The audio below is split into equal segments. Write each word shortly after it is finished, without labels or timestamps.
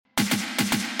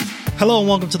Hello and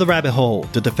welcome to The Rabbit Hole,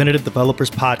 the Definitive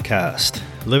Developers Podcast,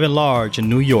 living large in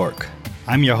New York.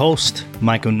 I'm your host,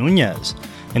 Michael Nunez,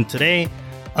 and today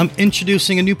I'm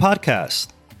introducing a new podcast,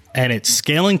 and it's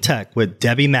Scaling Tech with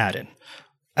Debbie Madden.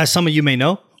 As some of you may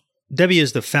know, Debbie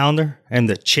is the founder and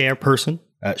the chairperson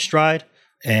at Stride,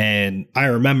 and I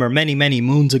remember many, many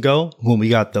moons ago when we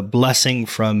got the blessing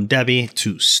from Debbie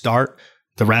to start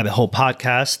the Rabbit Hole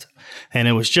podcast, and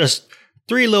it was just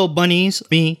three little bunnies,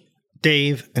 me,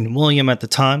 Dave, and William at the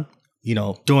time,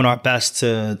 doing our best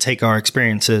to take our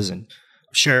experiences and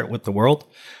share it with the world.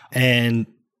 And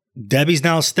Debbie's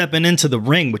now stepping into the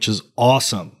ring, which is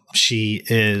awesome. She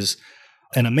is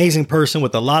an amazing person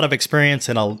with a lot of experience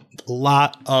and a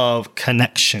lot of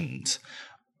connections.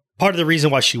 Part of the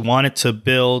reason why she wanted to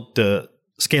build the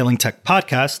Scaling Tech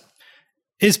podcast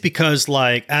is because,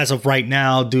 as of right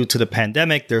now, due to the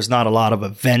pandemic, there's not a lot of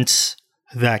events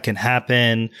that can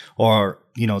happen, or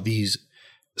these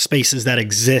spaces that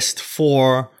exist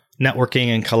for networking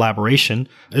and collaboration.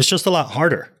 It's just a lot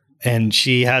harder. And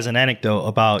she has an anecdote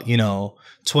about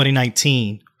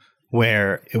 2019,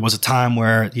 where it was a time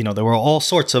where there were all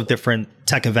sorts of different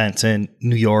tech events in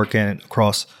New York and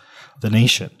across the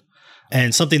nation.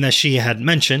 And something that she had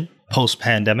mentioned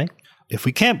post-pandemic: if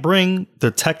we can't bring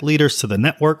the tech leaders to the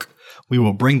network, we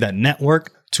will bring that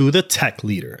network to the tech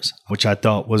leaders, which I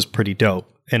thought was pretty dope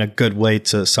and a good way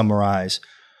to summarize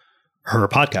her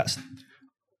podcast.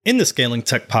 In the Scaling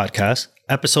Tech podcast,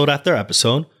 episode after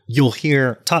episode, you'll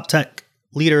hear top tech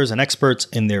leaders and experts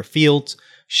in their fields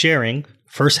sharing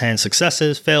firsthand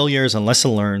successes, failures, and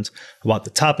lessons learned about the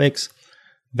topics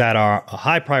that are a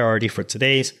high priority for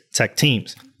today's tech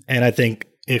teams. And I think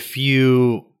if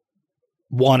you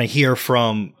want to hear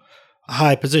from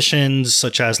high positions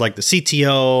such as the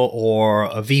CTO or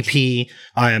a VP,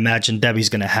 I imagine Debbie's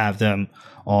going to have them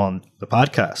on the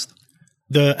podcast.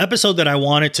 The episode that I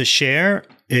wanted to share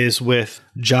is with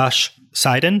Josh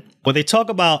Seiden, where they talk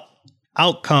about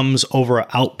outcomes over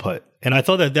output. And I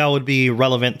thought that would be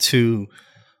relevant to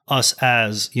us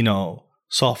as,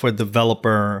 software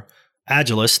developer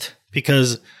agilist,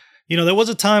 because, there was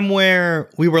a time where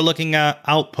we were looking at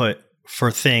output for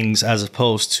things as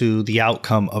opposed to the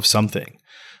outcome of something.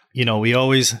 We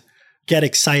always get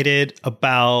excited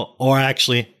about, or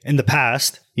actually in the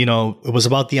past, it was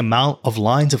about the amount of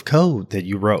lines of code that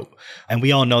you wrote. And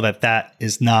we all know that that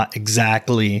is not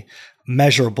exactly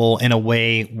measurable in a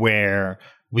way where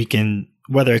we can,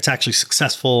 whether it's actually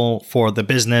successful for the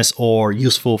business or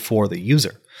useful for the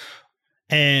user.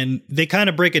 And they kind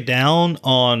of break it down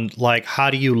on how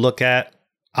do you look at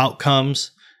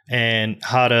outcomes and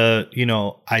how to,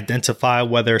 identify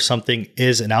whether something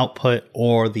is an output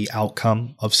or the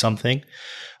outcome of something.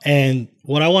 And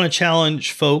what I want to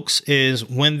challenge folks is,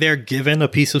 when they're given a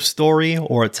piece of story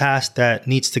or a task that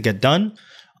needs to get done,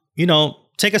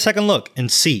 take a second look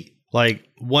and see,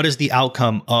 what is the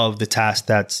outcome of the task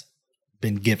that's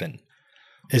been given?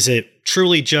 Is it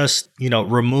truly just,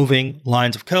 removing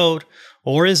lines of code,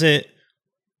 or is it,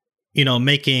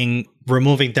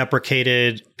 removing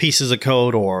deprecated pieces of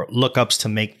code or lookups to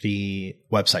make the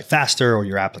website faster or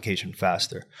your application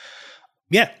faster?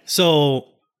 Yeah. So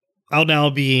I'll now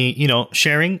be,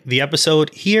 sharing the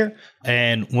episode here.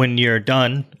 And when you're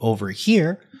done over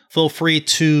here, feel free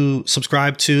to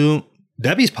subscribe to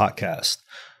Debbie's podcast,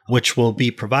 which will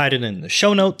be provided in the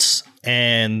show notes.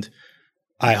 And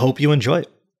I hope you enjoy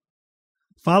it.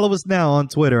 Follow us now on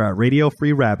Twitter at Radio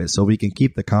Free Rabbit so we can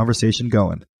keep the conversation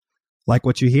going. Like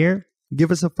what you hear? Give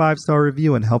us a 5-star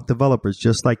review and help developers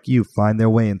just like you find their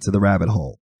way into the rabbit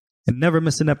hole. And never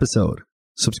miss an episode.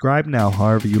 Subscribe now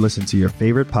however you listen to your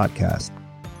favorite podcast.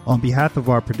 On behalf of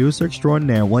our producer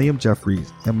extraordinaire, William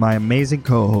Jeffries, and my amazing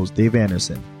co-host, Dave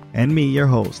Anderson, and me, your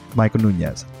host, Michael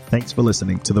Nunez, thanks for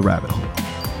listening to The Rabbit Hole.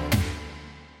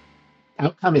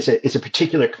 Outcome is a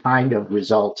particular kind of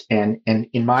result. And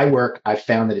in my work, I've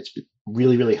found that it's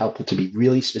really, really helpful to be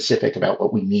really specific about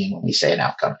what we mean when we say an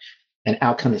outcome. An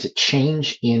outcome is a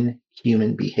change in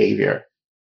human behavior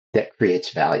that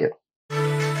creates value.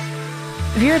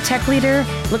 If you're a tech leader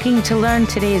looking to learn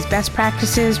today's best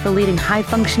practices for leading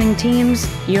high-functioning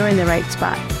teams, you're in the right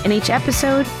spot. In each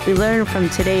episode, we learn from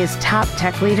today's top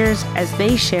tech leaders as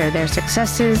they share their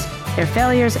successes, their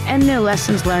failures, and their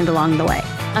lessons learned along the way.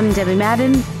 I'm Debbie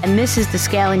Madden, and this is the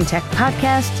Scaling Tech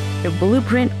Podcast, the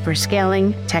blueprint for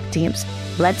scaling tech teams.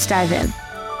 Let's dive in.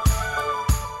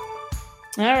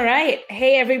 All right.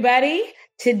 Hey, everybody.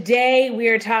 Today, we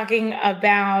are talking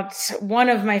about one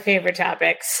of my favorite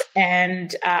topics.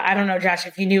 And I don't know, Josh,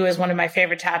 if you knew it was one of my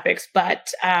favorite topics,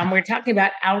 but we're talking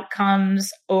about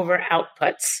outcomes over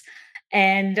outputs.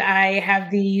 And I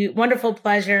have the wonderful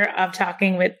pleasure of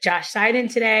talking with Josh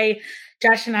Seiden today.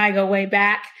 Josh and I go way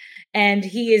back, and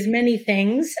he is many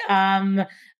things, a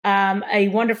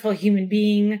wonderful human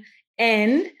being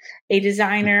and a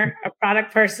designer, a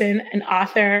product person, an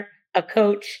author, a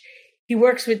coach. He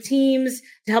works with teams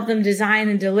to help them design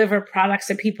and deliver products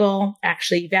that people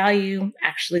actually value,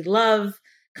 actually love.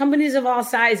 Companies of all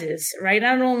sizes, right?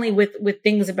 Not only with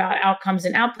things about outcomes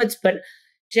and outputs, but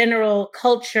general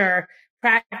culture,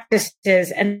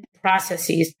 practices, and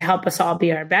processes to help us all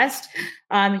be our best.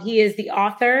 He is the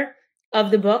author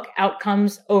of the book,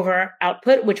 Outcomes Over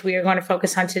Output, which we are going to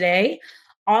focus on today.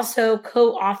 Also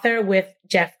co-author with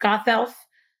Jeff Gothelf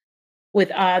with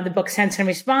the book Sense and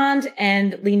Respond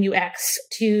and Lean UX,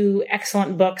 two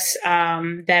excellent books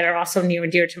that are also near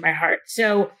and dear to my heart.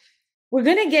 So we're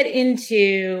going to get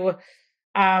into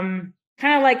kind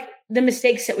of like the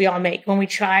mistakes that we all make when we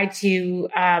try to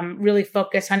really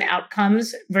focus on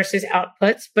outcomes versus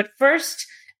outputs. But first,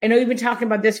 I know you've been talking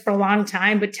about this for a long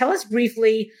time, but tell us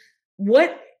briefly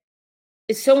what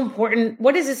is so important.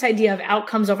 What is this idea of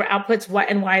outcomes over outputs? What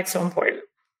and why it's so important?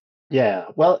 Yeah,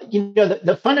 well,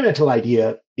 the fundamental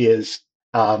idea is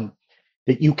that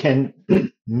you can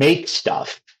make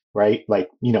stuff, right? Like,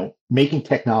 making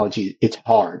technology, it's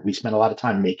hard. We spend a lot of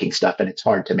time making stuff, and it's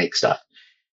hard to make stuff.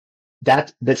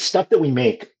 That the stuff that we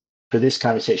make for this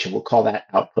conversation, we'll call that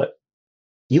output.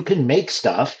 You can make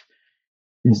stuff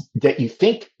that you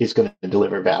think is going to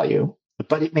deliver value,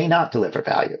 but it may not deliver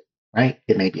value, right?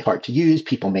 It may be hard to use.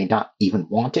 People may not even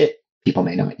want it. People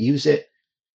may not use it.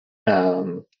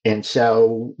 And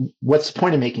so what's the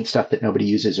point of making stuff that nobody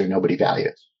uses or nobody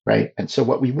values, right? And so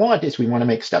what we want to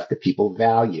make stuff that people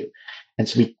value. And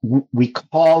so we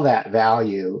call that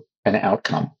value an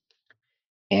outcome.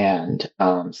 And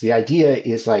so the idea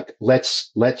is like,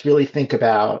 let's really think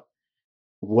about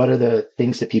what are the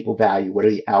things that people value? What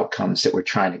are the outcomes that we're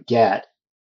trying to get?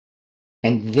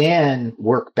 And then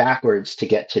work backwards to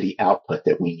get to the output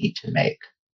that we need to make.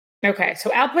 Okay, so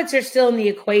outputs are still in the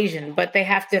equation, but they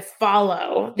have to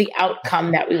follow the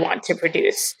outcome that we want to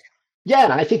produce. Yeah,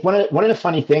 and I think one of the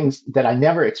funny things that I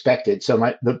never expected. So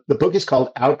the book is called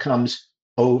Outcomes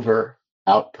Over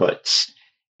Outputs,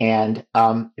 and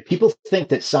people think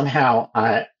that somehow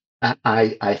I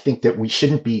think that we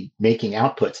shouldn't be making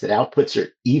outputs. That outputs are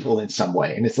evil in some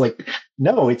way, and it's like,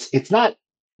 no, it's not.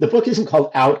 The book isn't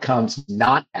called Outcomes,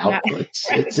 not Outputs.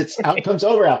 It's Outcomes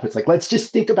Over Outputs. Like, let's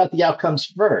just think about the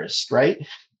outcomes first, right?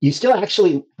 You still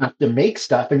actually have to make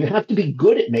stuff, and you have to be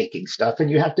good at making stuff,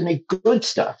 and you have to make good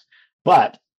stuff.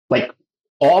 But like,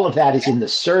 all of that is in the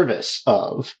service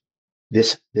of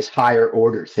this higher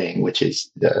order thing, which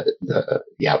is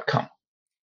the outcome.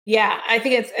 Yeah, I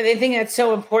think that's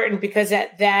so important because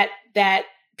that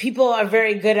people are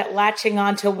very good at latching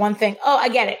on to one thing. Oh, I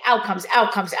get it. Outcomes.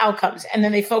 And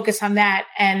then they focus on that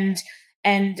and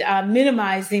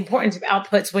minimize the importance of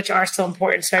outputs, which are still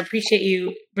important. So I appreciate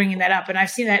you bringing that up. And I've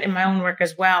seen that in my own work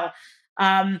as well.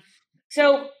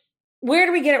 So where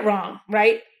do we get it wrong,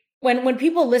 right? When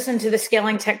people listen to the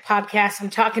Scaling Tech podcast, I'm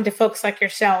talking to folks like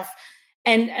yourself,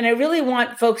 and I really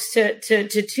want folks to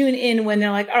tune in when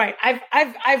they're like, all right,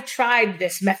 I've tried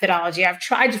this methodology. I've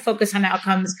tried to focus on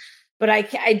outcomes, but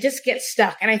I just get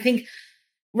stuck. And I think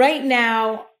right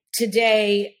now,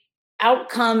 today,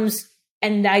 outcomes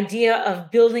and the idea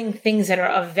of building things that are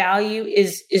of value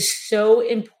is so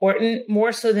important,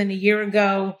 more so than a year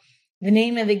ago. The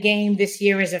name of the game this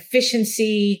year is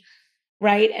efficiency,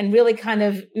 right? And really kind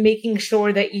of making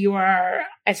sure that you are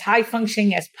as high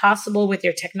functioning as possible with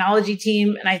your technology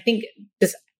team. And I think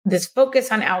this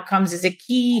focus on outcomes is a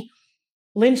key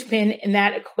linchpin in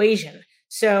that equation.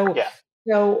 So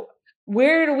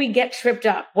where do we get tripped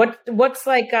up? What's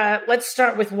like, let's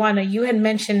start with one. You had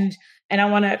mentioned, and I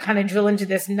want to kind of drill into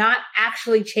this, not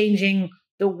actually changing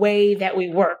the way that we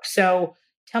work. So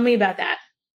tell me about that.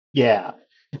 Yeah.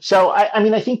 So,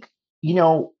 I think,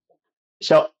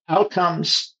 so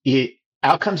outcomes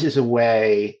is a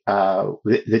way,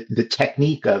 the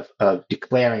technique of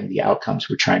declaring the outcomes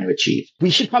we're trying to achieve. We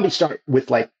should probably start with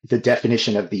like the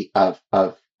definition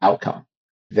of outcome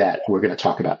that we're going to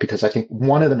talk about, because I think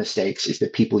one of the mistakes is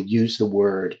that people use the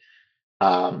word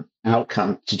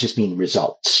outcome to just mean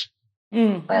results.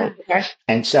 Right? Okay.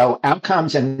 And so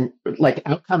outcomes and like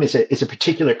outcome is a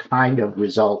particular kind of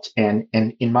result. And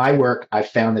in my work, I've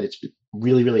found that it's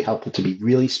really, really helpful to be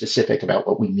really specific about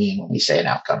what we mean when we say an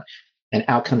outcome. An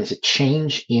outcome is a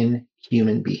change in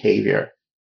human behavior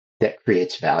that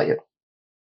creates value.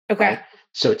 Okay. Right?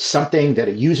 So it's something that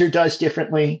a user does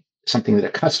differently, something that a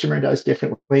customer does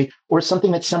differently, or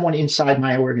something that someone inside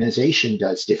my organization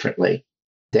does differently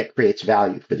that creates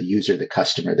value for the user, the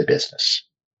customer, the business.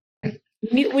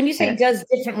 When you say does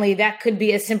differently, that could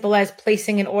be as simple as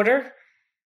placing an order.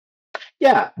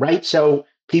 Yeah, right. So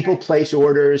people place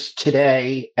orders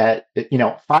today at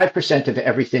 5% of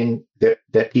everything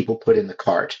that people put in the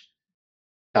cart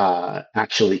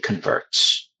actually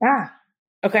converts.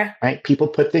 Okay. Right. People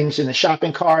put things in the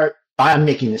shopping cart. I'm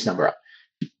making this number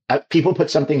up. People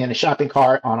put something in a shopping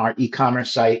cart on our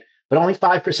e-commerce site, but only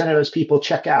 5% of those people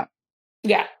check out.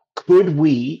 Yeah. Could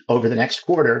we, over the next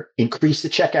quarter, increase the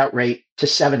checkout rate to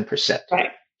 7%,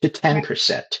 right, to 10%,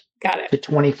 right. Got it, to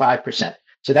 25%?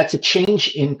 So that's a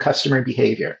change in customer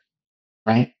behavior,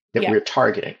 right? That we're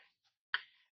targeting,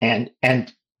 and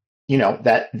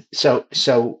that so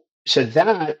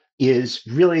that is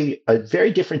really a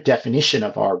very different definition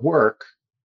of our work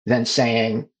than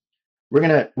saying we're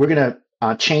gonna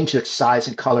change the size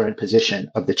and color and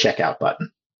position of the checkout button,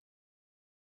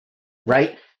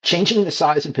 right? Changing the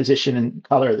size and position and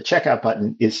color of the checkout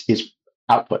button is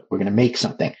output. We're going to make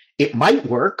something. It might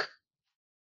work,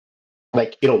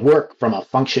 like it'll work from a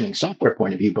functioning software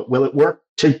point of view, but will it work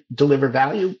to deliver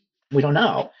value? We don't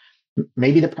know.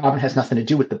 Maybe the problem has nothing to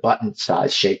do with the button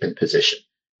size, shape, and position.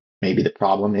 Maybe the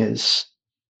problem is,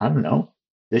 I don't know,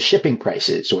 the shipping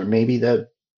prices, or maybe the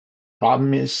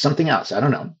problem is something else. I don't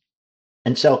know.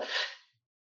 And so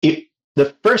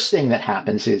the first thing that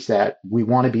happens is that we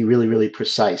want to be really, really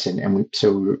precise.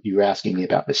 So you were asking me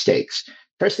about mistakes.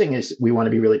 First thing is we want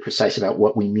to be really precise about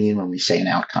what we mean when we say an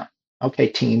outcome. Okay,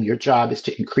 team, your job is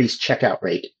to increase checkout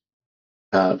rate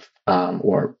of,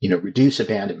 or reduce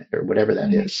abandonment or whatever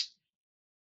that is.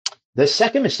 The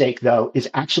second mistake, though, is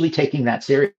actually taking that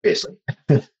seriously.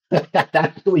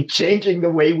 Actually changing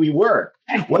the way we work.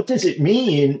 What does it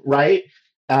mean, right?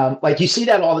 Like you see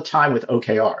that all the time with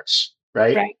OKRs,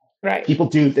 right? Right. People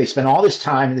they spend all this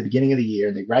time in the beginning of the year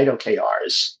and they write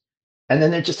OKRs. And then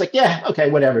they're just like, yeah,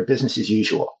 okay, whatever, business as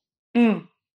usual.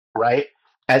 Right?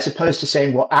 As opposed to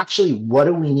saying, well, actually, what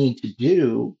do we need to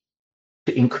do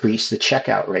to increase the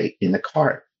checkout rate in the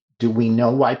cart? Do we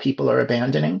know why people are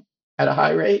abandoning at a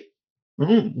high rate?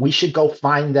 We should go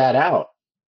find that out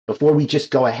before we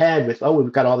just go ahead with,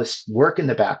 we've got all this work in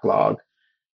the backlog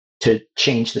to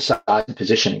change the size and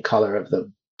position and color of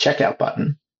the checkout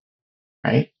button,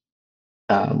 right?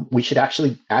 We should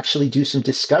actually do some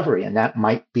discovery, and that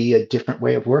might be a different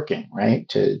way of working, right?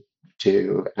 To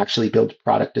actually build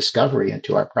product discovery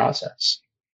into our process,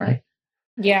 right?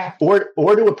 Yeah. Or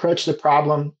to approach the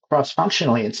problem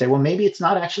cross-functionally and say, well, maybe it's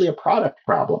not actually a product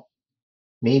problem.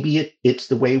 Maybe it's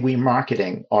the way we're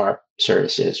marketing our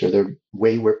services, or the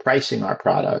way we're pricing our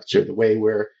products, or the way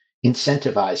we're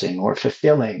incentivizing or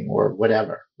fulfilling or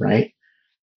whatever, right?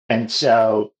 And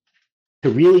so to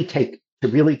really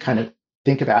kind of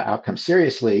think about outcomes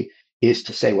seriously is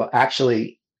to say, well,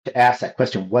 actually, to ask that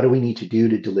question, what do we need to do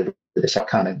to deliver this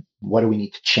outcome, and what do we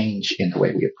need to change in the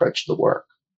way we approach the work?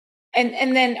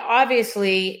 And then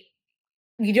obviously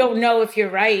you don't know if you're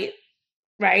right.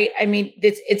 I mean,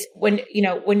 it's when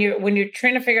you're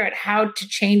trying to figure out how to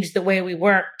change the way we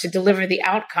work to deliver the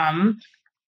outcome,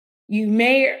 you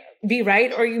may be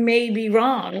right or you may be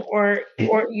wrong, or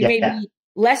you may be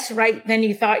less right than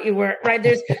you thought you were, right?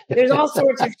 There's all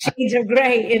sorts of shades of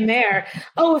gray in there.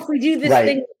 If we do this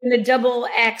thing in a double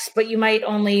X, but you might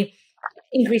only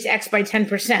increase X by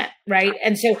 10%, right?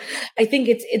 And so I think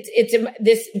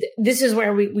this is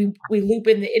where we loop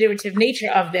in the iterative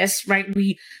nature of this, right?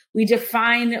 We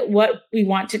define what we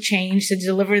want to change to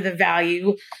deliver the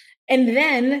value, and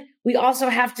then we also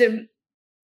have to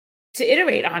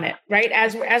iterate on it, right?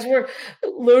 As we're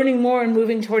learning more and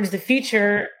moving towards the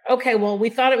future. Okay, well, we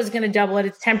thought it was going to double it.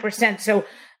 It's 10%. So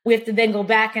we have to then go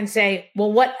back and say,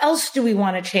 well, what else do we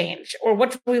want to change? Or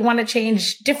what do we want to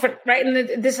change different, right?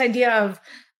 And this idea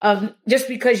of just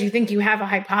because you think you have a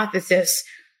hypothesis,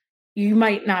 you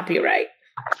might not be right.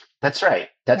 That's right.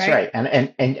 That's right.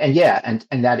 And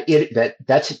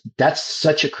that's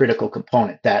such a critical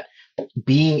component, that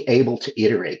being able to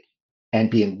iterate and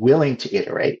being willing to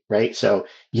iterate, right? So,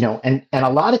 and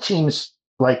a lot of teams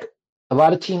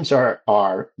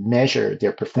are measured,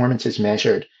 their performance is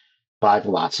measured by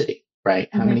velocity, right?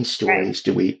 How many stories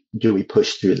do we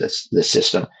push through the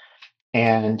system?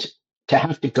 And to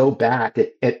have to go back,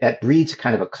 it breeds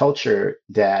kind of a culture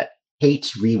that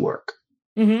hates rework,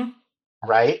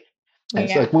 right? And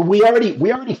it's like, well, we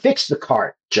already fixed the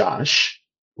cart, Josh.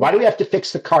 Why do we have to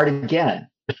fix the cart again?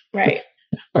 Right.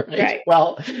 Right.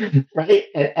 Well, right.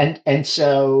 And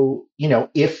so,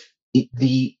 if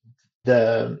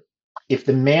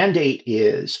the mandate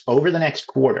is over the next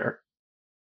quarter,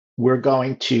 we're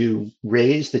going to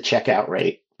raise the checkout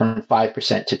rate from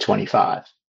 5% to 25%.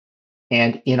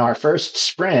 And in our first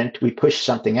sprint, we push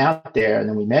something out there and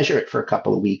then we measure it for a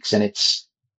couple of weeks and it's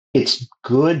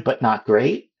good, but not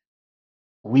great.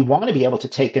 We want to be able to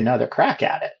take another crack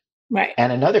at it. Right.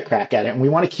 And another crack at it. And we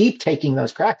want to keep taking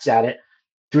those cracks at it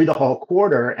through the whole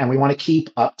quarter. And we want to keep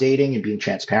updating and being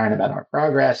transparent about our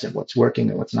progress and what's working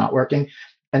and what's not working.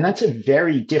 And that's a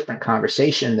very different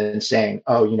conversation than saying,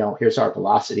 oh, here's our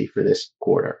velocity for this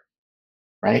quarter,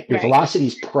 right? Your velocity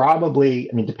is probably,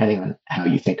 depending on how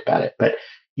you think about it, but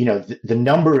the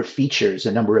number of features,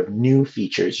 the number of new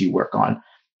features you work on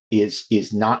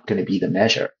is not going to be the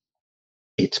measure.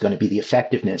 It's going to be the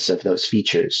effectiveness of those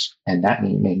features. And that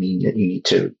may mean that you need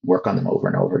to work on them over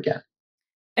and over again.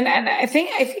 And I think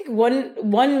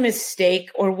one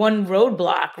mistake, or one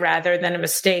roadblock rather than a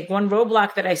mistake, one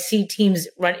roadblock that I see teams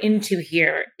run into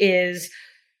here is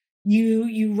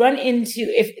you run into,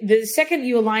 if the second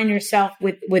you align yourself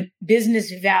with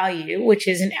business value, which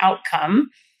is an outcome,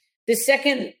 the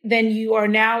second then you are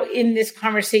now in this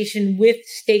conversation with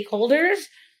stakeholders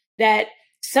that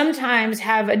sometimes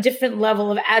have a different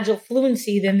level of agile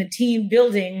fluency than the team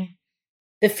building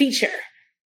the feature,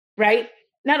 right?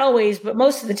 Not always, but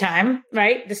most of the time,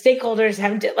 right? The stakeholders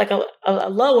have like a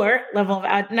lower level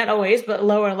of, not always, but a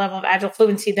lower level of agile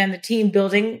fluency than the team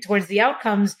building towards the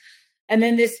outcomes. And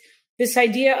then this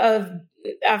idea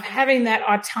of having that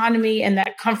autonomy and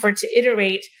that comfort to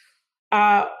iterate,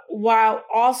 while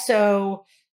also,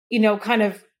 kind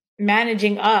of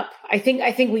managing up. I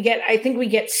think we get,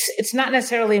 it's not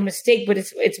necessarily a mistake, but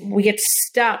we get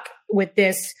stuck with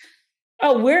this.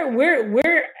 Oh,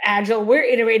 we're agile. We're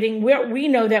iterating. We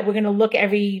know that we're going to look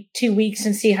every 2 weeks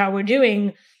and see how we're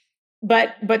doing,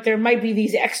 but there might be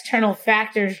these external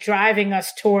factors driving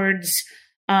us towards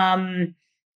a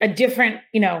different,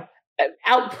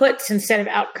 outputs instead of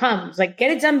outcomes. Like,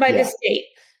 get it done by this date.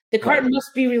 The cart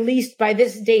must be released by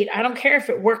this date. I don't care if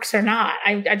it works or not.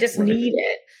 I just need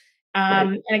it.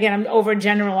 And again, I'm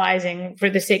overgeneralizing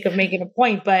for the sake of making a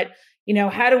point, but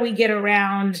how do we get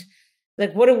around?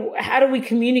 Like, how do we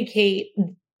communicate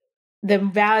the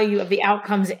value of the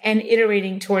outcomes and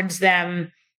iterating towards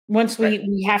them once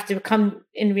we have to come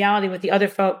in reality with the other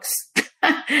folks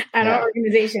at our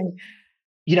organization?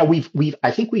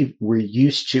 I think we're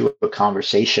used to a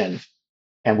conversation,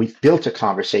 and we've built a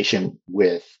conversation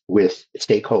with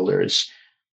stakeholders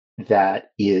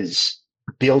that is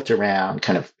built around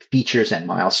kind of features and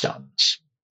milestones,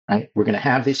 right? We're going to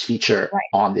have this feature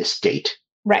on this date.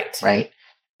 Right.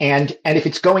 And if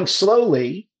it's going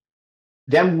slowly,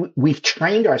 then we've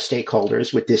trained our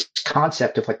stakeholders with this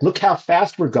concept of like, look how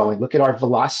fast we're going. Look at our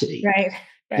velocity. Right.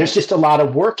 There's just a lot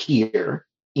of work here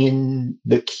in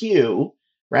the queue,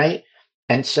 right?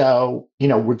 And so,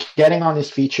 we're getting on this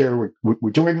feature.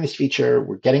 We're doing this feature.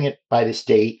 We're getting it by this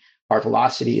date. Our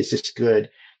velocity is this good.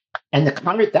 And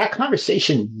that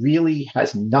conversation really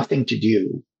has nothing to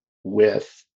do with,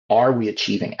 are we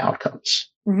achieving outcomes?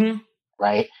 Mm-hmm.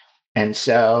 Right. And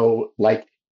so,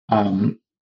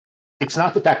 it's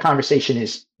not that conversation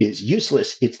is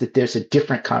useless. It's that there's a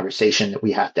different conversation that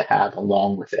we have to have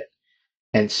along with it.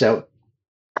 And so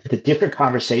the different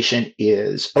conversation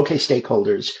is, okay,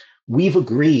 stakeholders, we've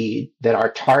agreed that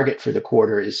our target for the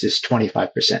quarter is this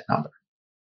 25% number.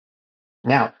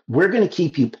 Now, we're going to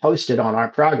keep you posted on our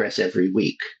progress every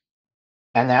week.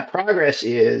 And that progress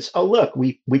is, oh, look,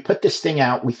 we put this thing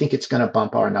out. We think it's going to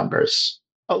bump our numbers.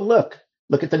 Oh, look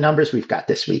at the numbers we've got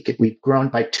this week. We've grown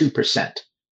by 2%.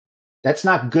 That's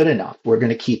not good enough. We're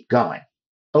going to keep going.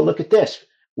 Oh, look at this.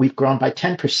 We've grown by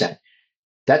 10%.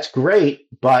 That's great,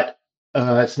 but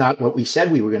it's not what we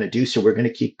said we were going to do, so we're going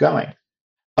to keep going.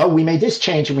 Oh, we made this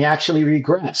change and we actually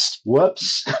regressed.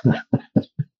 Whoops.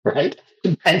 Right?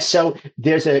 And so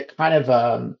there's a kind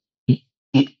of,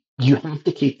 you have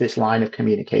to keep this line of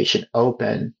communication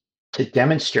open to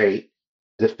demonstrate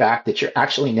the fact that you're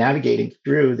actually navigating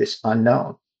through this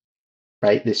unknown,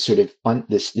 right? This sort of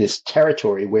this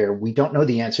territory where we don't know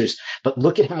the answers, but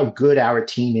look at how good our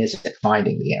team is at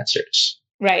finding the answers.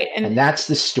 Right. And that's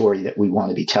the story that we want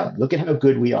to be telling. Look at how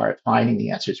good we are at finding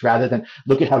the answers rather than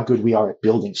look at how good we are at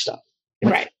building stuff.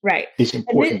 Right. It's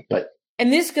important,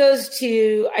 and this goes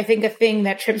to, I think, a thing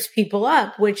that trips people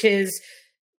up, which is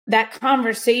that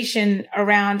conversation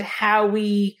around how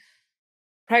we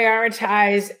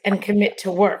prioritize and commit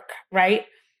to work, right?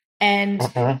 And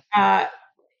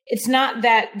it's not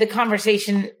that the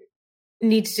conversation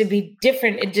needs to be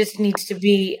different. It just needs to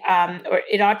be, or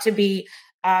it ought to be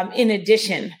in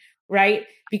addition, right?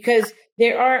 Because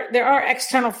there are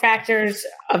external factors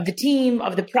of the team,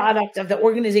 of the product, of the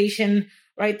organization,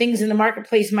 right? Things in the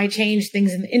marketplace might change.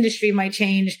 Things in the industry might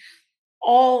change.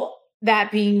 All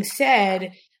that being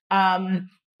said,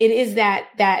 it is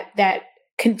that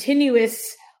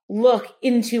continuous look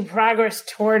into progress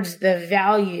towards the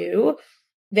value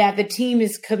that the team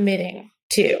is committing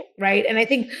to, right? And I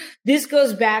think this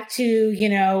goes back to,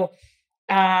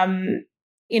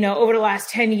 over the last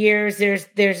 10 years, there's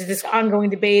this ongoing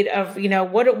debate of,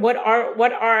 what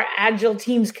are agile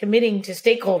teams committing to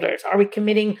stakeholders? Are we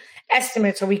committing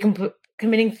estimates? Are we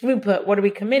committing throughput? What are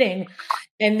we committing?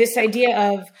 And this idea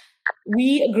of,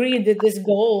 we agreed that this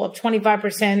goal of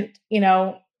 25%,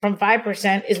 from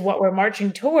 5% is what we're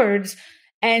marching towards.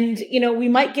 And, we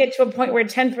might get to a point where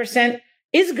 10%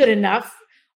 is good enough,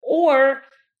 or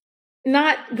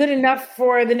not good enough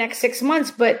for the next 6 months,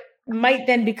 but might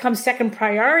then become second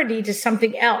priority to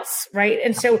something else, right?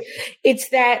 And so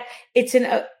it's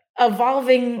an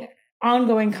evolving,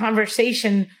 ongoing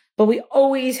conversation, but we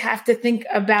always have to think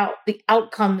about the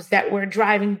outcomes that we're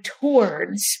driving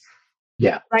towards.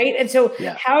 Yeah. Right. And so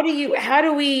how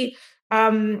do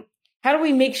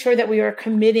we make sure that we are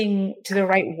committing to the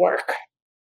right work,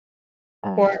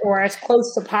 or as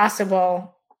close to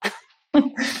possible?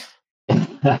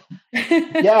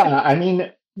 Yeah. I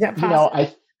mean,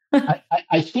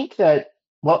 I think that,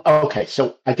 well, okay.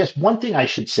 So I guess one thing I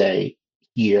should say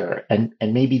here, and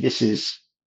maybe this is,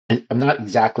 I'm not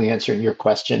exactly answering your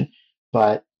question,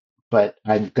 but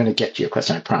I'm going to get to your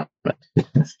question, I promise.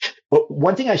 But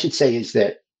one thing I should say is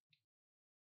that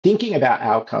thinking about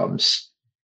outcomes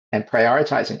and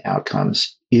prioritizing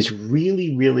outcomes is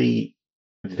really, really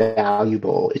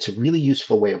valuable. It's a really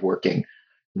useful way of working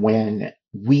when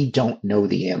we don't know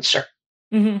the answer.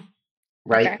 Mm-hmm.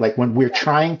 Right? Okay. Like when we're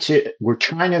trying to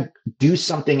do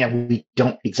something and we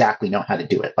don't exactly know how to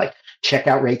do it. Like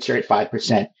checkout rates are at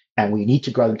 5% and we need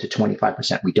to grow them to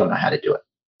 25%. We don't know how to do it.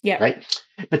 Yeah. Right.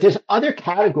 But there's other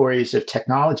categories of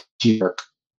technology work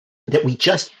that we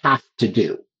just have to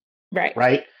do. Right.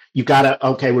 Right. You gotta,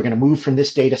 we're going to move from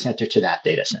this data center to that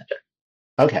data center.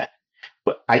 Okay.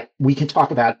 But we can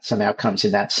talk about some outcomes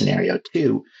in that scenario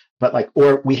too. But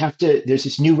there's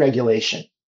this new regulation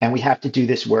and we have to do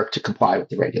this work to comply with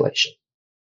the regulation.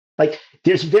 Like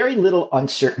there's very little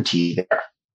uncertainty there.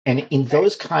 And in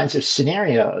those kinds of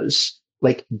scenarios,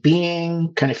 like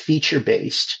being kind of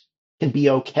feature-based can be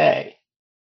okay,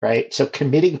 right? So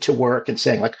committing to work and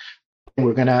saying like,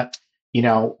 we're going to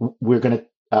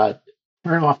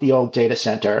turn off the old data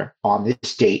center on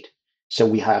this date. So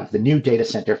we have the new data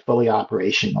center fully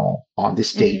operational on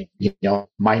this date,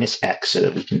 minus X, so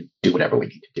that we can do whatever we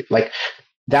need to do. Like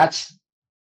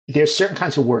there's certain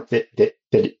kinds of work that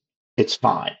it's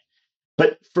fine.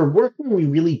 But for work where we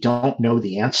really don't know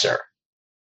the answer,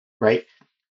 right?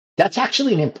 That's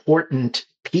actually an important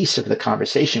piece of the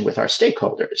conversation with our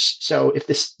stakeholders. So if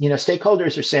this,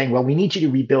 stakeholders are saying, well, we need you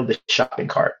to rebuild the shopping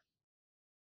cart.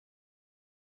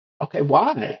 Okay,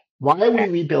 why? Why are we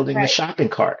rebuilding the shopping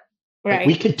cart? Right. Like,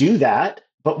 we could do that,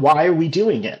 but why are we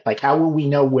doing it? Like, how will we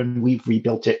know when we've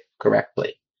rebuilt it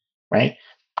correctly? Right.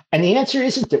 And the answer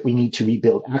isn't that we need to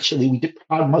rebuild. Actually, we do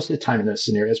most of the time in those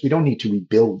scenarios, we don't need to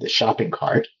rebuild the shopping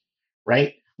cart.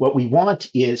 Right. What we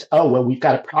want is, we've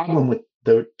got a problem with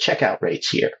the checkout rates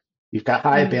here. We've got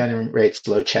high abandonment rates,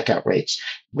 low checkout rates.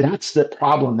 That's the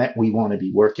problem that we want to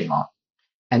be working on.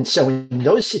 And so in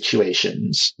those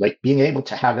situations, like being able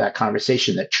to have that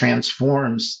conversation that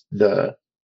transforms the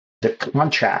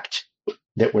contract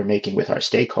that we're making with our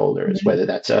stakeholders, whether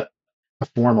that's a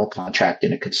formal contract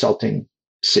in a consulting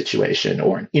situation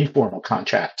or an informal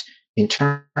contract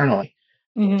internally,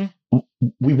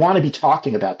 we want to be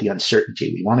talking about the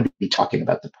uncertainty. We want to be talking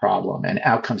about the problem, and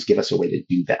outcomes give us a way to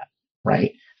do that,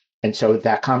 right? And so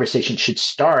that conversation should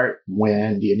start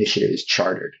when the initiative is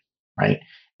chartered, right?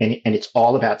 And it's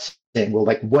all about saying, well,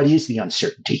 like, what is the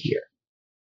uncertainty here,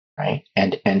 right?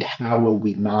 And how will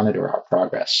we monitor our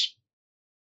progress?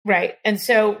 Right. And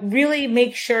so really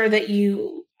make sure that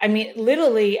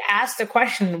literally ask the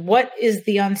question, what is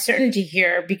the uncertainty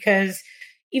here? Because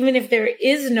even if there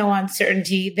is no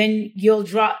uncertainty, then you'll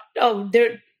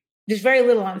there's very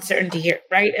little uncertainty here,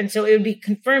 right? And so it would be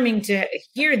confirming to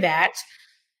hear that.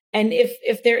 And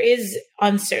if there is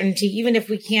uncertainty, even if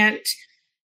we can't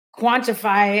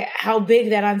quantify how big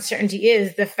that uncertainty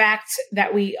is, the fact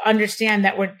that we understand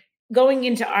that we're going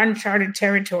into uncharted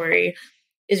territory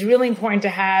is really important to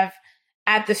have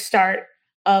at the start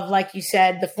of, like you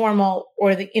said, the formal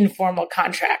or the informal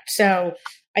contract. So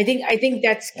I think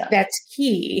that's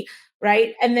key,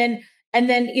 right? And then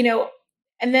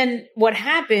what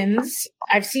happens,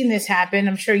 I've seen this happen,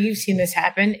 I'm sure you've seen this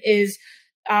happen, is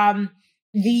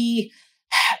the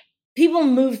people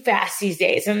move fast these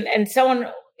days, and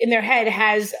someone in their head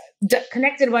has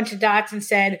connected a bunch of dots and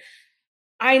said,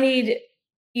 I need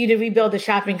you to rebuild the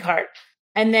shopping cart.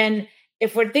 And then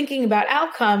if we're thinking about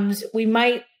outcomes, we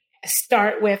might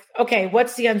start with, okay,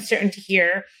 what's the uncertainty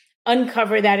here?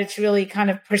 Uncover that it's really kind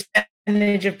of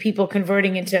percentage of people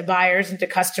converting into buyers, into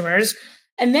customers.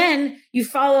 And then you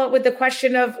follow up with the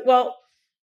question of, well,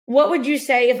 what would you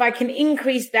say if I can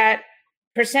increase that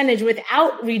percentage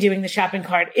without redoing the shopping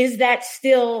cart? Is that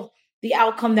still the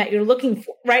outcome that you're looking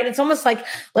for? Right? It's almost like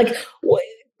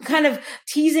kind of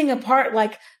teasing apart,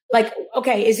 like,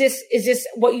 okay, is this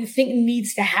what you think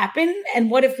needs to happen? And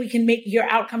what if we can make your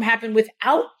outcome happen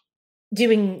without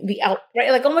doing the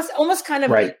right? Like almost kind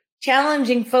of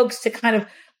challenging folks to kind of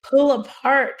pull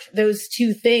apart those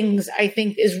two things, I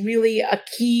think is really a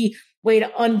key way to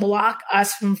unblock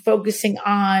us from focusing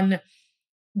on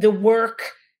the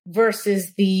work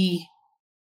versus the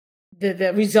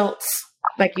results,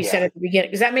 like you said at the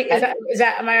beginning. Does that make, is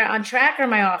that, am I on track or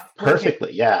am I off?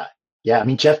 Perfectly. Yeah. Yeah. I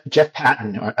mean, Jeff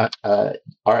Patton,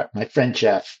 my friend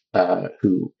Jeff,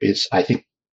 who is, I think,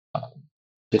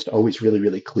 just always really,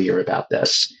 really clear about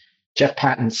this. Jeff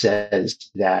Patton says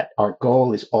that our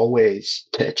goal is always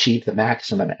to achieve the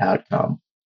maximum outcome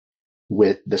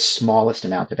with the smallest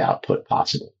amount of output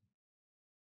possible.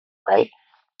 Right.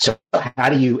 So how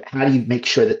do you make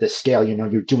sure that the scale,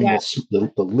 you're doing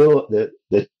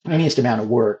the tiniest amount of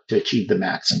work to achieve the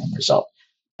maximum result?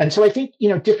 And so I think,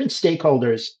 different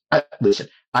stakeholders, listen,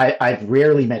 I've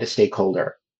rarely met a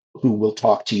stakeholder who will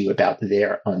talk to you about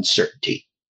their uncertainty,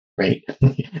 right?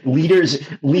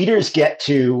 leaders get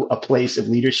to a place of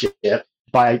leadership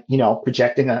by,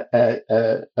 projecting an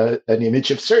image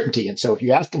of certainty. And so if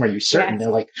you ask them, are you certain? They're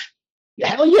like,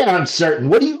 hell yeah, I'm certain.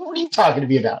 What are you talking to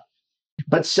me about?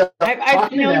 But so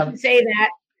I've been known to say that.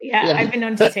 Yeah, I've been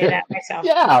known to say that myself.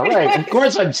 Yeah, right. Of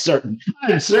course I'm certain.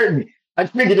 I'm certain. I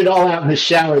figured it all out in the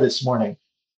shower this morning.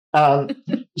 But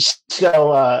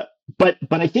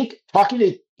I think talking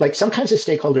to, like, some kinds of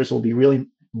stakeholders will be really,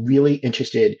 really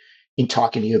interested in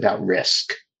talking to you about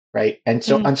risk, right? And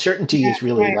so uncertainty is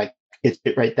really like, it's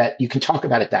right, that you can talk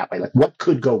about it that way. Like, what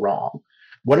could go wrong?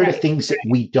 What are the things that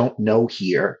we don't know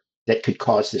here that could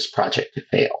cause this project to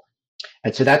fail?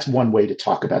 And so that's one way to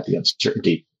talk about the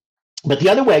uncertainty. But the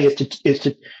other way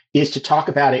is to talk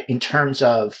about it in terms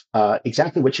of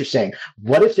exactly what you're saying.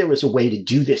 What if there was a way to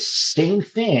do this same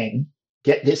thing,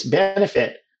 get this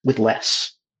benefit with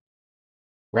less?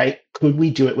 Right? Could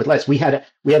we do it with less? We had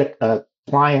a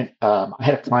client. I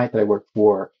had a client that I worked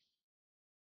for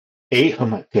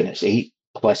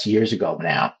 8+ years ago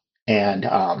now, and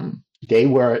they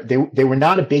were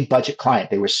not a big budget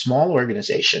client. They were a small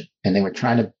organization, and they were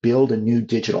trying to build a new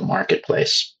digital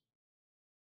marketplace.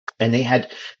 And they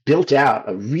had built out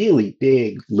a really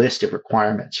big list of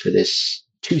requirements for this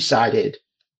two-sided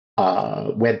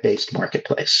web-based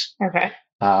marketplace. Okay.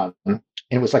 And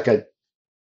it was like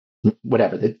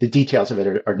whatever. The details of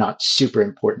it are not super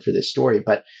important for this story,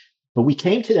 but we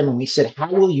came to them and we said,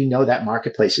 how will you know that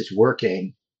marketplace is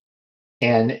working?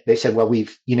 And they said, well,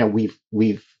 we've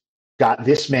got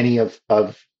this many of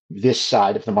this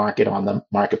side of the market on the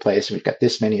marketplace. We've got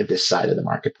this many of this side of the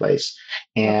marketplace.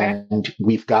 And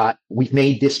we've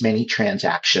made this many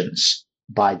transactions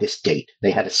by this date.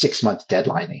 They had a 6-month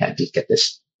deadline. They had to get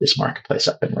this marketplace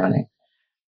up and running.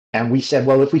 And we said,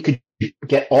 well, if we could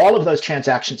get all of those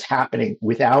transactions happening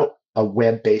without a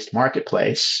web-based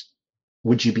marketplace,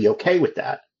 would you be okay with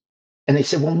that? And they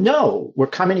said, well, no, we're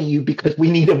coming to you because we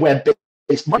need a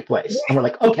web-based marketplace. And we're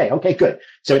like, okay, good.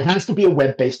 So it has to be a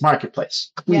web-based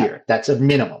marketplace. Clear. Yeah. That's a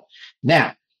minimum.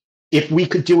 Now, if we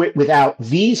could do it without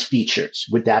these features,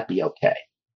 would that be okay?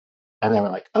 And they were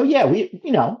like, oh yeah,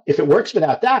 if it works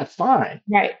without that, fine.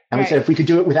 Right. And we said, if we could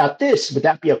do it without this, would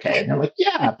that be okay? And they're like,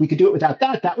 yeah, if we could do it without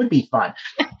that, that would be fine.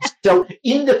 So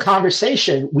in the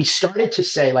conversation, we started to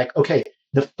say, like, okay,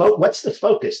 what's the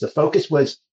focus? The focus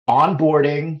was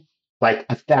onboarding like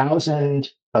 1,000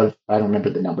 of, I don't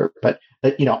remember the number, but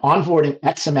onboarding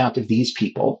X amount of these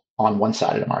people on one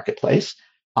side of the marketplace,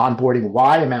 onboarding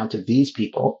Y amount of these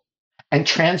people, and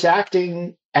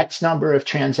transacting X number of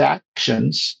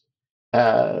transactions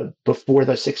before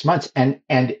those 6 months. And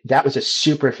that was a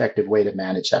super effective way to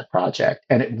manage that project.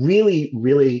 And it really,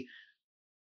 really,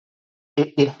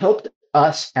 it helped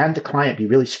us and the client be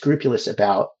really scrupulous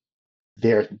about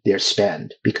their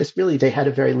spend, because really they had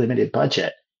a very limited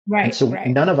budget. Right. And so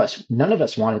none of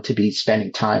us wanted to be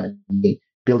spending time and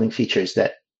building features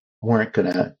that weren't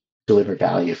going to deliver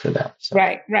value for them. So.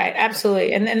 Right.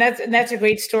 Absolutely. And that's a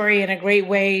great story and a great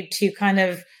way to kind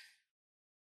of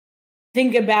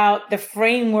think about the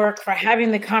framework for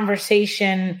having the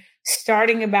conversation,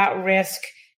 starting about risk,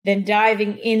 then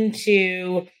diving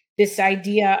into this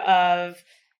idea of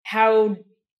how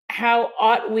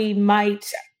ought we might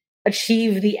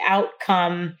achieve the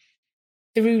outcome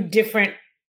through different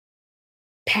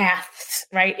paths,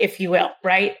 right? If you will,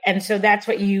 right? And so that's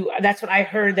what I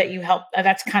heard that you helped.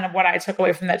 That's kind of what I took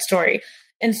away from that story.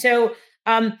 And so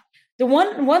the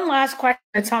one last question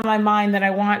that's on my mind that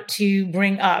I want to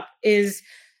bring up is,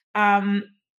 90%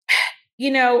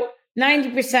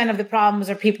 of the problems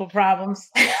are people problems.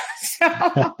 So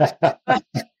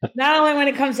not only when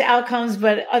it comes to outcomes,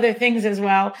 but other things as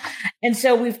well. And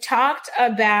so we've talked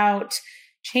about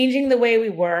changing the way we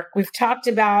work. We've talked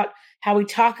about how we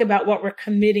talk about what we're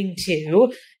committing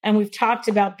to, and we've talked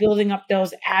about building up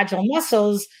those agile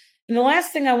muscles. And the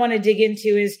last thing I want to dig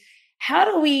into is, how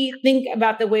do we think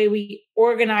about the way we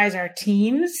organize our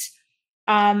teams?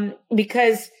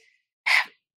 Because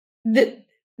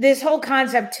this whole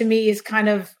concept to me is kind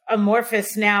of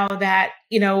amorphous now that,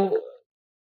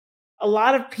 a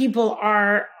lot of people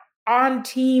are on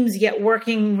teams yet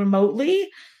working remotely.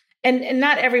 And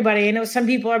not everybody. I know some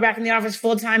people are back in the office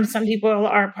full time, some people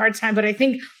are part time, but I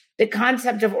think the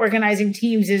concept of organizing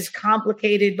teams is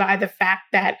complicated by the fact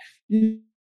that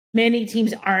many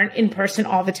teams aren't in person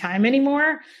all the time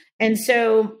anymore. And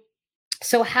so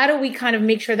how do we kind of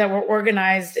make sure that we're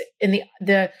organized in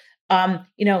the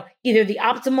either the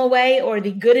optimal way or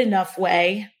the good enough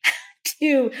way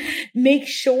to make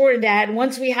sure that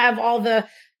once we have all the,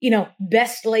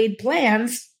 best laid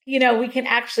plans, we can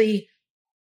actually,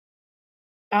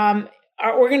 our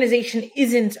organization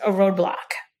isn't a roadblock.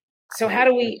 So how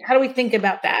do we think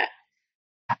about that?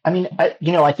 I mean,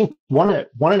 I think one of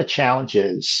the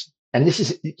challenges, and this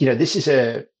is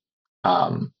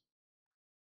one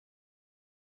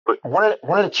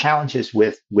of the challenges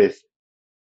with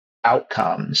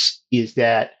outcomes is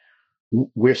that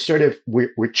we're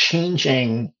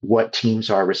changing what teams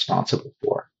are responsible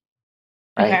for,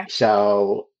 right? Okay.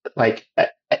 So, I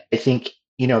think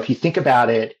if you think about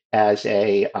it as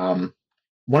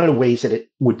one of the ways that it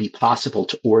would be possible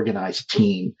to organize a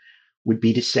team would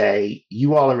be to say,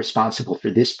 you all are responsible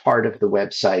for this part of the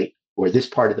website or this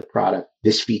part of the product,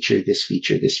 this feature, this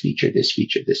feature, this feature, this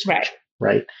feature, this feature,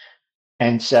 right?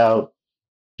 And so,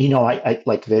 I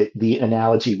like the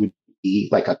analogy would be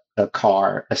like a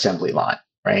car assembly line,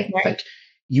 right? Like,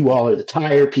 you all are the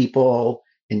tire people,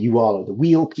 and you all are the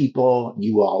wheel people, and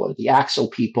you all are the axle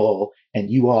people, and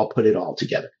you all put it all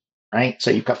together, right? So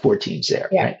you've got 4 teams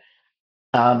there, right?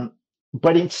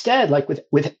 But instead, like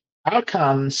with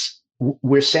outcomes,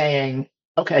 we're saying,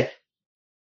 okay,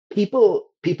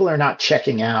 people are not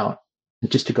checking out.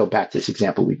 Just to go back to this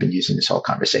example we've been using this whole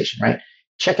conversation, right?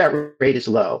 Checkout rate is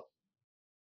low.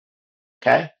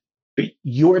 Okay. But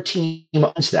your team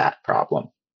owns that problem.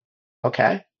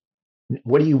 Okay.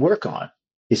 What do you work on?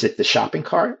 Is it the shopping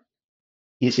cart?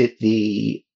 Is it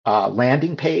the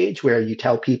landing page where you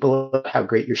tell people how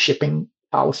great your shipping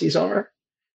policies are?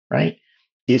 Right.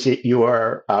 Is it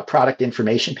your product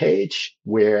information page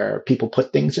where people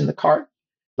put things in the cart?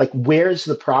 Like, where's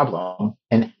the problem,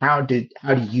 and how do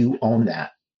you own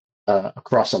that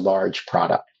across a large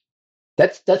product?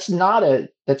 That's not a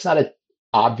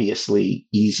obviously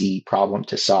easy problem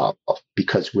to solve,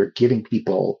 because we're giving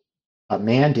people a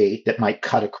mandate that might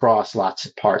cut across lots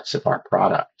of parts of our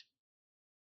product.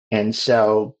 And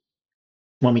so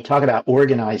when we talk about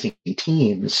organizing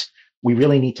teams, we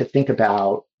really need to think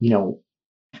about,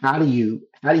 how do you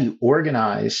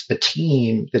organize a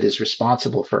team that is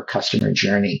responsible for a customer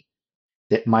journey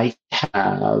that might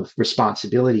have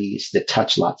responsibilities that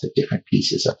touch lots of different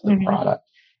pieces of the product,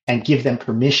 and give them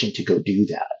permission to go do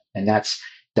that. And that's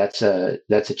a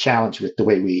challenge with the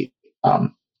way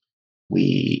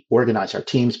we organize our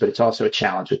teams, but it's also a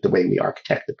challenge with the way we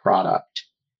architect the product.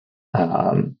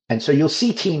 And so you'll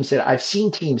see I've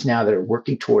seen teams now that are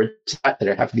working towards that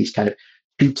have these kind of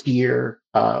 2-tier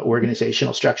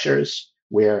organizational strucures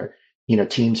where,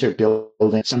 teams are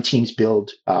building, some teams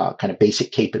build kind of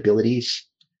basic capabilities.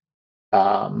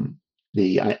 I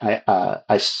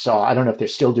saw, I don't know if they're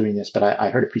still doing this, but I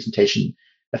heard a presentation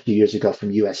a few years ago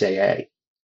from USAA,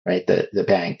 right? The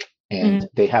bank, and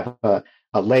they have a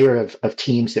layer of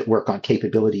teams that work on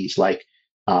capabilities like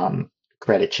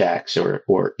credit checks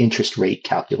or interest rate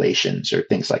calculations or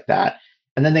things like that.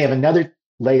 And then they have another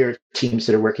layer of teams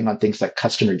that are working on things like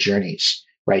customer journeys,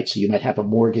 right? So you might have a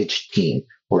mortgage team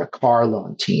or a car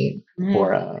loan team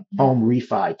or a home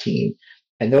refi team.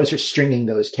 And those are stringing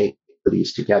those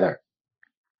capabilities together.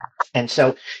 And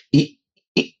so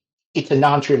it's a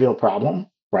non-trivial problem,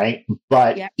 right?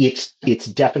 But it's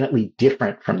definitely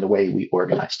different from the way we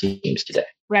organize teams today.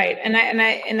 Right. And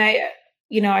I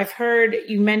I've heard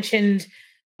you mentioned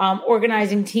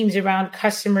organizing teams around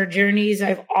customer journeys.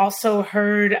 I've also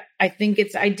heard, I think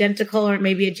it's identical or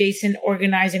maybe adjacent,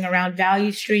 organizing around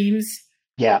value streams.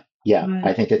 Yeah. Yeah,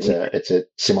 I think it's a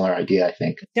similar idea, I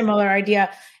think. Similar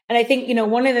idea. And I think,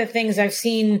 one of the things I've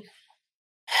seen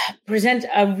present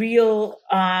a real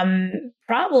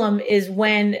problem is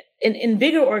when in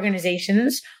bigger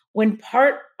organizations, when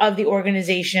part of the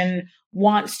organization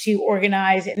wants to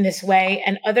organize in this way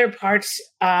and other parts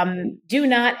do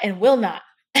not and will not.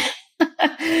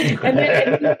 and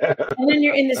then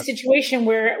you're in this situation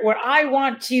where I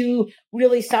want to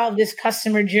really solve this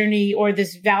customer journey or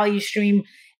this value stream,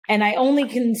 and I only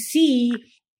can see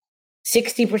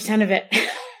 60% of it.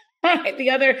 Right? The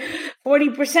other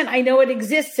 40%, I know it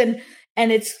exists and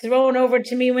it's thrown over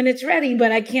to me when it's ready,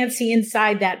 but I can't see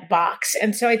inside that box.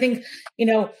 And so I think,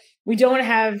 we don't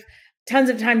have tons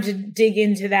of time to dig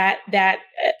into that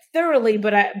thoroughly,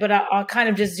 but I'll kind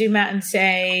of just zoom out and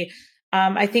say,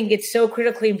 I think it's so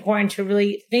critically important to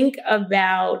really think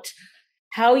about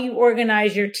how you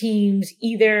organize your teams,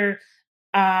 either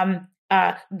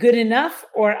good enough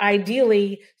or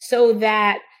ideally, so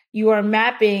that you are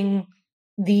mapping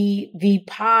the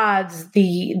pods,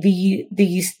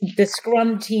 the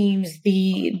Scrum teams,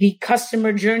 the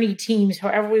customer journey teams,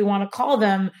 however we want to call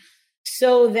them,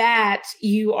 so that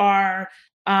you are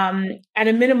at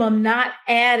a minimum not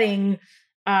adding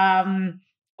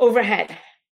overhead.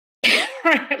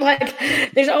 Like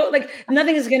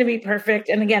nothing is going to be perfect.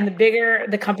 And again, the bigger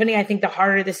the company, I think the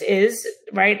harder this is,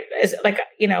 right? As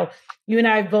you and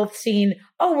I have both seen,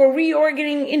 we're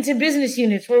reorging into business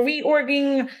units. We're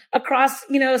reorging across,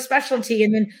 specialty.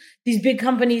 And then these big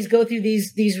companies go through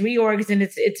these reorgs, and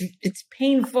it's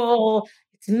painful,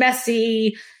 it's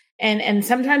messy. And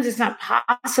sometimes it's not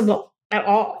possible at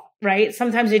all, right?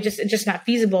 Sometimes it's just not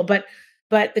feasible. But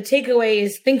the takeaway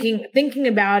is thinking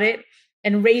about it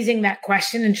and raising that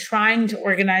question and trying to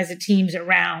organize the teams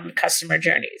around customer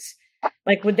journeys.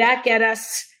 Like, would that get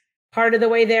us part of the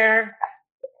way there?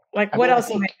 Like, what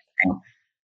else?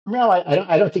 No,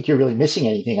 I don't think you're really missing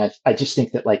anything. I just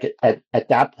think that at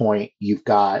that point, you've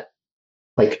got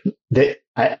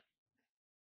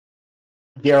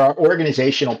there are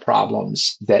organizational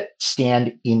problems that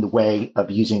stand in the way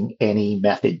of using any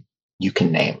method you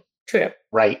can name. True.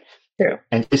 Right. True.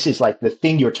 And this is like the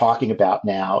thing you're talking about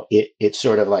now. It's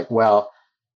sort of like, well,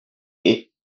 it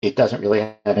doesn't really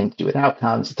have anything to do with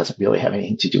outcomes. It doesn't really have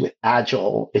anything to do with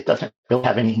agile. It doesn't really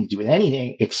have anything to do with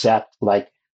anything except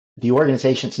the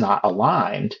organization's not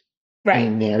aligned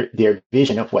in their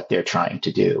vision of what they're trying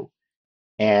to do.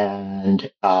 And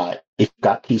if you've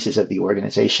got pieces of the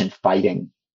organization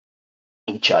fighting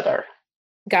each other.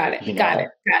 Got it. Then,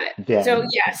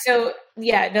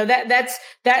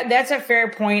 that's a fair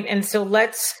point. And so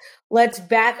let's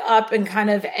back up and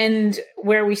kind of end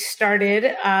where we started.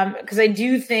 Because I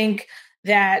do think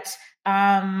that,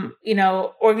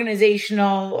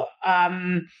 organizational,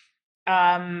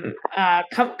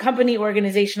 company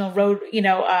organizational road,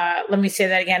 let me say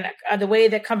that again. The way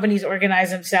that companies organize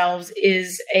themselves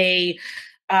is a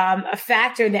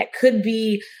factor that could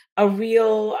be a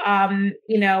real,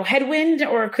 headwind,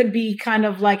 or it could be kind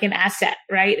of like an asset,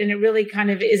 right? And it really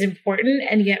kind of is important,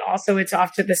 and yet also it's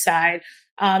off to the side.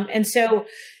 And so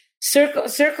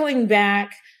circling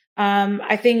back,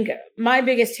 I think my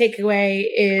biggest takeaway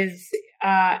is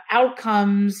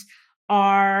outcomes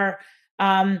are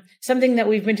something that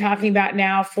we've been talking about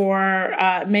now for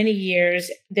many years.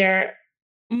 They're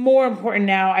more important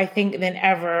now, I think, than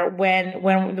ever.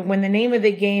 When the name of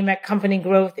the game at company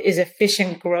growth is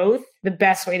efficient growth, the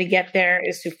best way to get there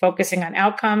is through focusing on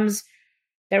outcomes.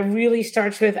 That really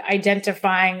starts with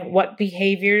identifying what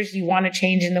behaviors you want to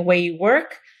change in the way you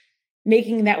work,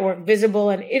 making that work visible,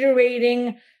 and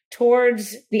iterating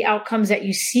towards the outcomes that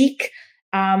you seek,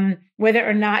 whether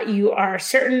or not you are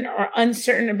certain or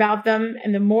uncertain about them.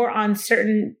 And the more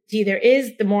uncertainty there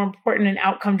is, the more important an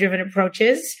outcome-driven approach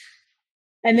is.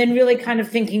 And then really kind of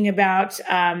thinking about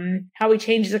how we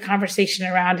change the conversation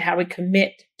around how we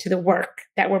commit to the work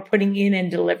that we're putting in and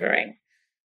delivering.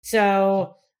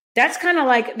 So that's kind of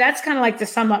like the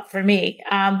sum up for me.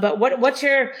 But what's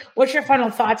your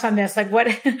final thoughts on this? Like what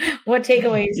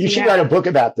takeaways? You should write a book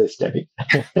about this, Debbie.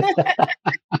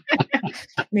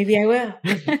 Maybe I will.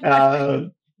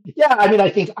 Yeah, I mean, I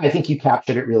think you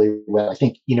captured it really well. I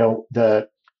think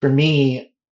for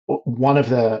me, one of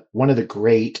the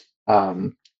great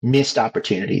missed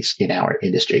opportunities in our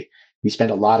industry. We spend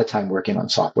a lot of time working on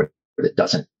software that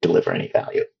doesn't deliver any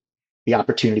value. The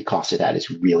opportunity cost of that is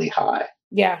really high.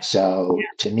 Yeah. So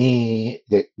to me,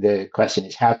 the question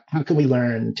is how can we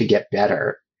learn to get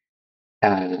better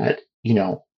at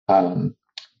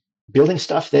building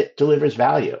stuff that delivers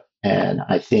value? And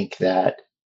I think that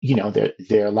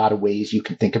there are a lot of ways you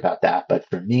can think about that. But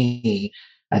for me,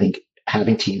 I think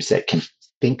having teams that can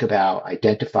think about,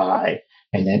 identify,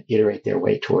 and then iterate their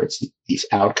way towards these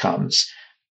outcomes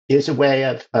is a way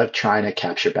of trying to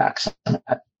capture back some of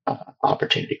that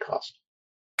opportunity cost.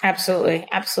 Absolutely.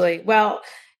 Absolutely. Well,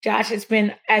 Josh, it's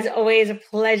been, as always, a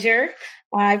pleasure.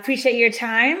 I appreciate your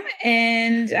time,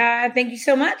 and thank you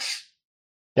so much.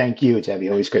 Thank you, Debbie.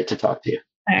 Always great to talk to you.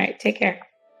 All right. Take care.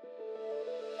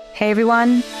 Hey,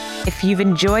 everyone. If you've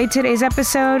enjoyed today's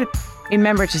episode,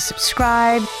 remember to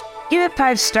subscribe, give it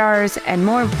 5 stars, and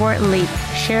more importantly,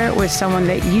 share it with someone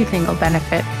that you think will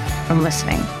benefit from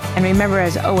listening. And remember,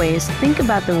 as always, think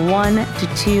about the 1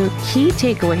 to 2 key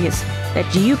takeaways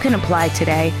that you can apply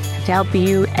today to help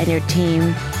you and your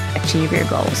team achieve your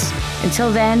goals.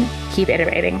 Until then, keep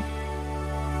iterating.